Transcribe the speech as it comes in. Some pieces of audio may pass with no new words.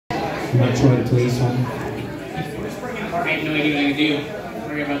I'm not sure how to play this song. I have no idea what I can do.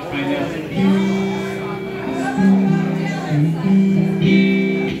 We're about to find out.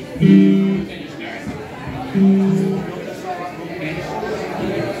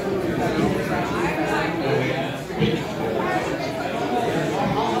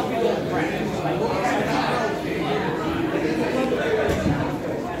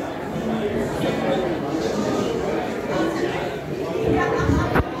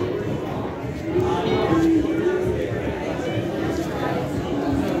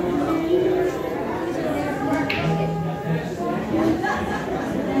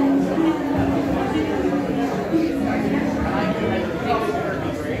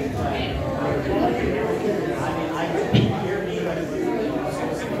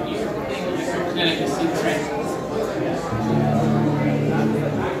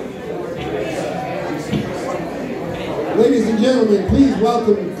 Ladies and gentlemen, please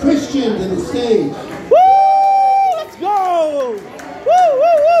welcome Christian to the stage. Woo! Let's go! Woo,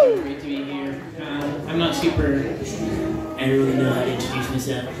 woo, woo! Great to be here. I'm not super... I don't really know how to introduce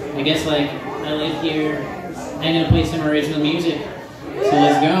myself. I guess, like, I live here. I'm gonna play some original music. So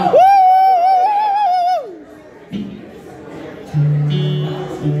let's go.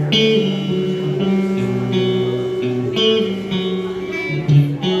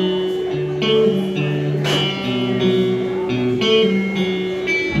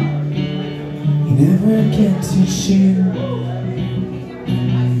 Never get to share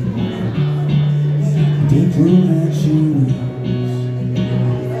people that you lose.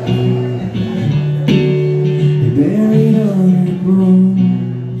 You're buried all your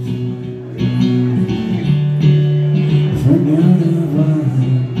bones, from out of our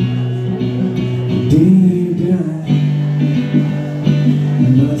day you die.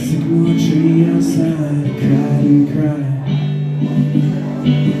 And the sycamore tree outside cried and cried.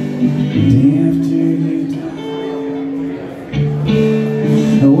 Day after you die,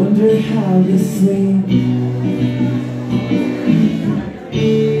 I wonder how to sleep.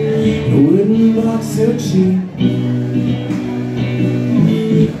 A wooden box so cheap.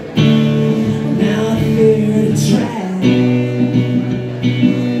 Now I fear to try.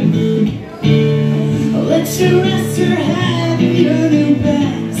 I'll let you rest your head in your new bed.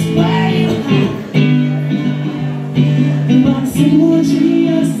 Where you hide. And by the sycamore tree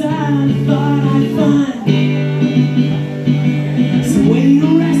outside, I thought I'd find some way to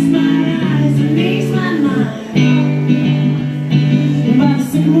rest my eyes and ease my mind. And by the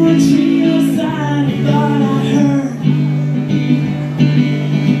sycamore tree outside, I thought I heard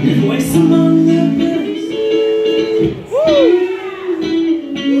your voice among the birds. Woo!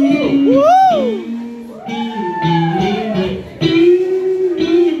 Woo! Woo!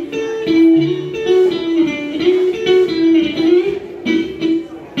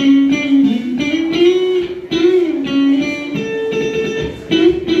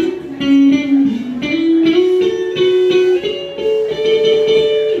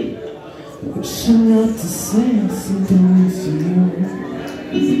 Wishing not to say some things to you.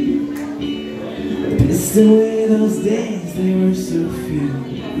 Pissed away those days, they were so few.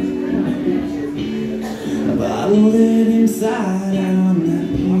 I bottled it inside out on that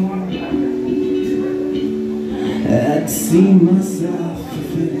pew. I'd see myself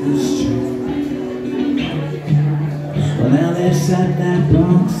if it was true. Well, now they've shut that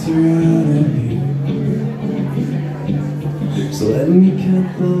boxer out of you. So let me cut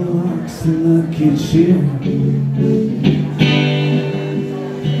the locks and look at you.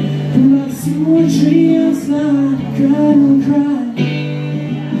 And by the sycamore tree outside, I cried and cried.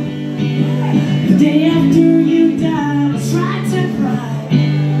 The day after you died, I tried to pry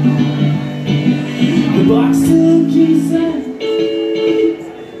the box to look inside.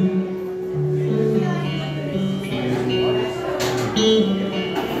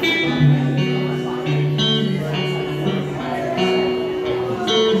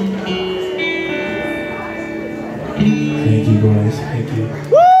 Thank you, boys. Thank you.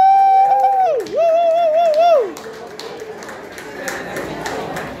 Woo! Woo, woo, woo, woo!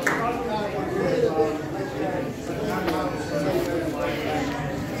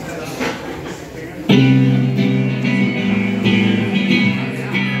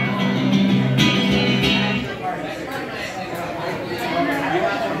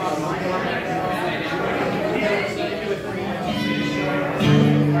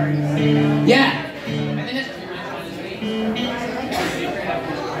 Yeah!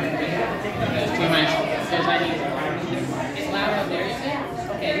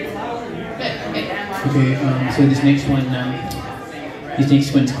 Okay, so this next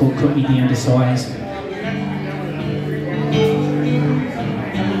one's called Cut Me Down to Size.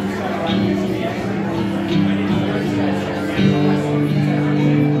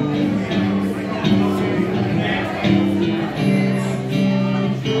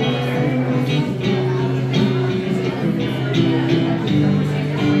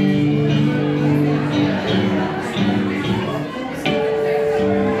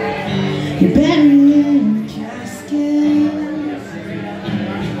 You're buried in a casket.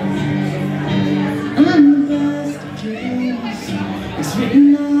 I'm the best of dreams. It's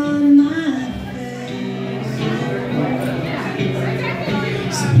written on my face.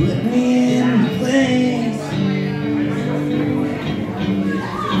 So put me in place.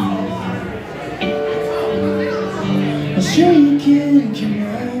 I'm sure you can come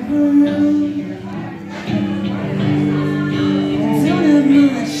over. Don't have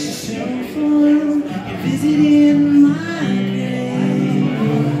much to show for. You're visiting my grave.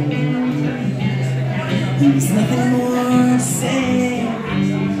 There's nothing more to say.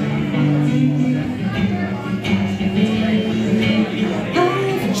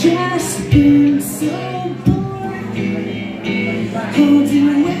 I've just been so bored,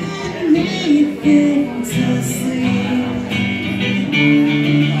 holding anything to sleep.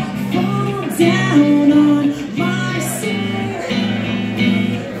 Fall down on my sword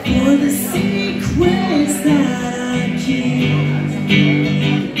for the secrets that I keep.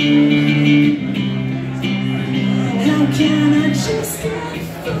 How can I just find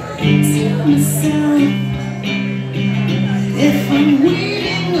to myself if I'm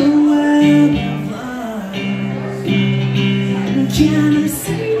weaving a web of lies? Can I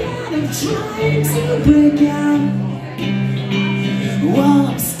say that I'm trying to break out while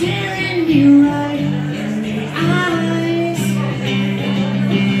I'm staring you right in the eyes?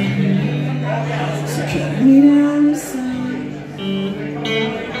 So cut me down some.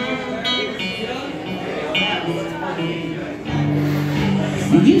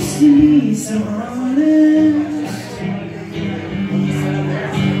 You used to be so honest.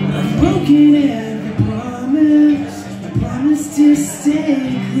 I've broken every promise. I promise to stay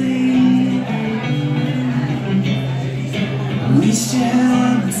clean. At least you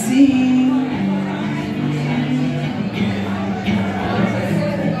haven't seen.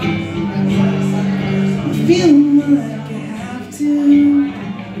 I'm feeling like I have to.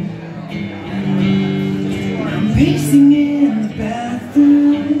 I'm pacing in the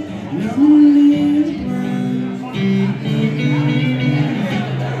bathroom, numbly blind.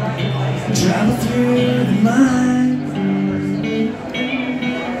 Travel through the mind.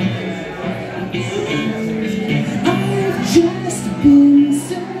 I've just been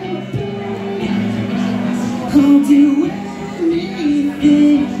so bored, I'll do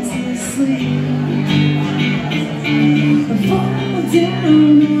anything to sleep. I fall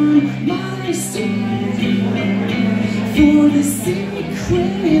down on my story for the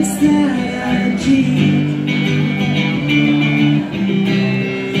secrets that I keep.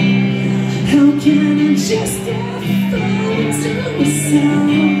 How can I just find to myself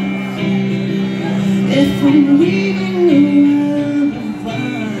if I'm weaving a web of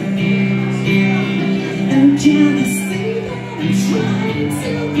lies? And can I say that I'm trying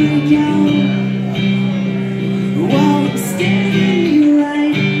to break out while I'm staring you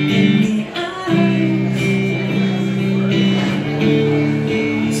right in the eyes?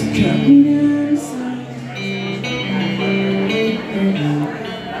 So cut me down some.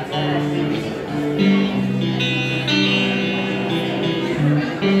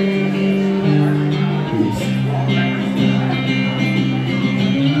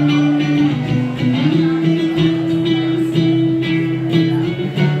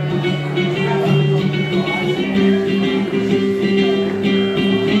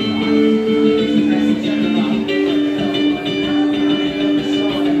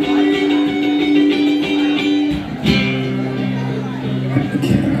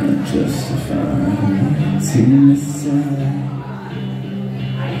 To myself,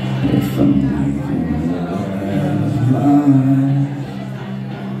 if I'm leaving mine,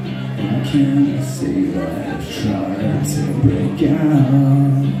 and can I say that I've tried to break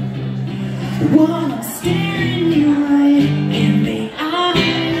out while I'm staring you right in the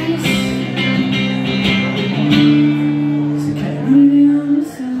eyes? So cut me down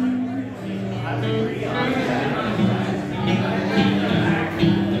some.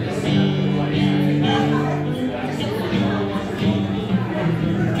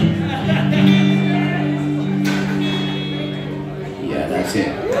 Yeah, that's it.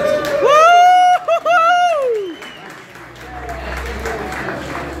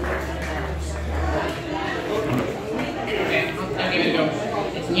 I'll give it a go.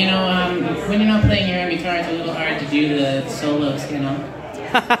 You know, when you're not playing your own guitar, it's a little hard to do the solos, you know?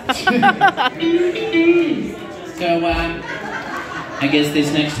 So, I guess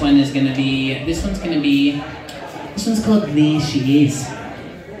this next one is gonna be, this one's called There She Is.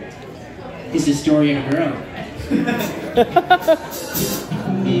 It's the story of a girl.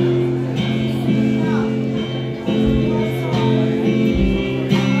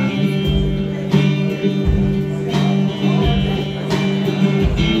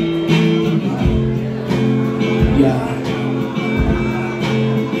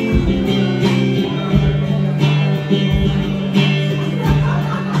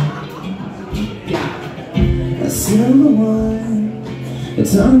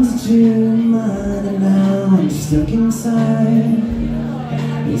 Tongues are chewing mine, and now I'm stuck inside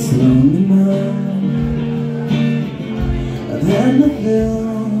this lonely mind. I've had my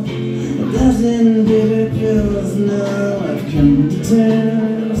fill, a dozen bitter pills. Now I've come to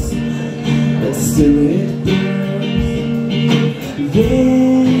terms, but still it burns.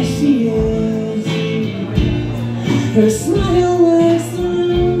 There she is, her smile works the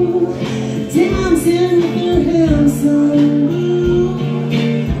room, dancing with her handsome.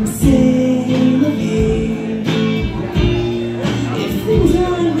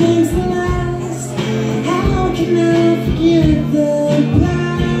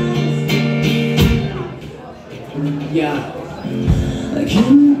 Yeah. I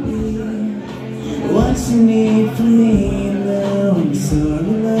can be what you need from me now. I'm sorry,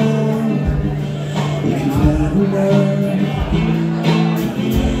 love, if you've had enough.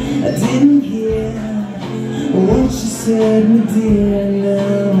 I didn't hear what you said, my dear.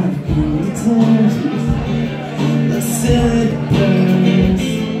 Now I've come to terms, but still it burns.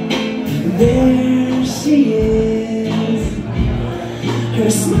 There she is,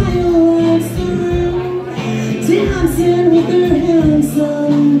 her smile lights the room, dancing with her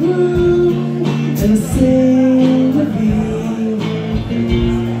handsome groom, and say with me,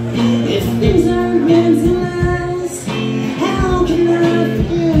 if things aren't meant to last, how can I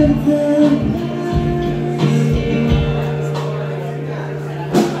forget the past?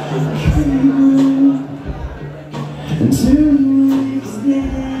 Come on, and 2 weeks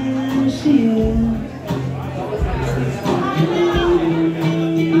there she is.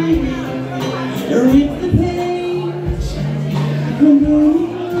 Read the page,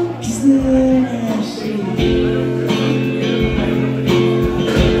 cause there she is.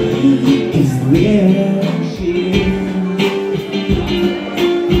 Cause there she is.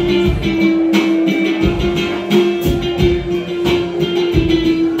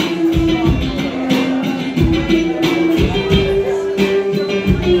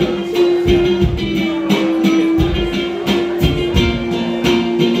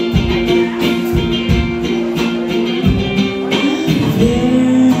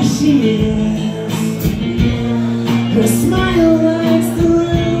 Her smile lights the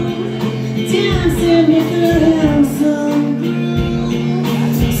room, dancing with her handsome groom.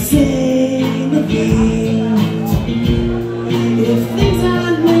 Say the beat, if things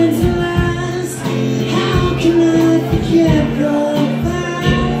aren't meant to last, how can I forget the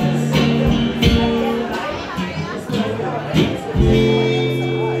past?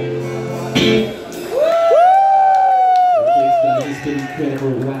 Thanks, guys. It's been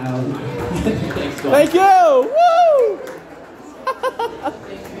incredible. Wow. Thanks, guys. Thank you. Woo!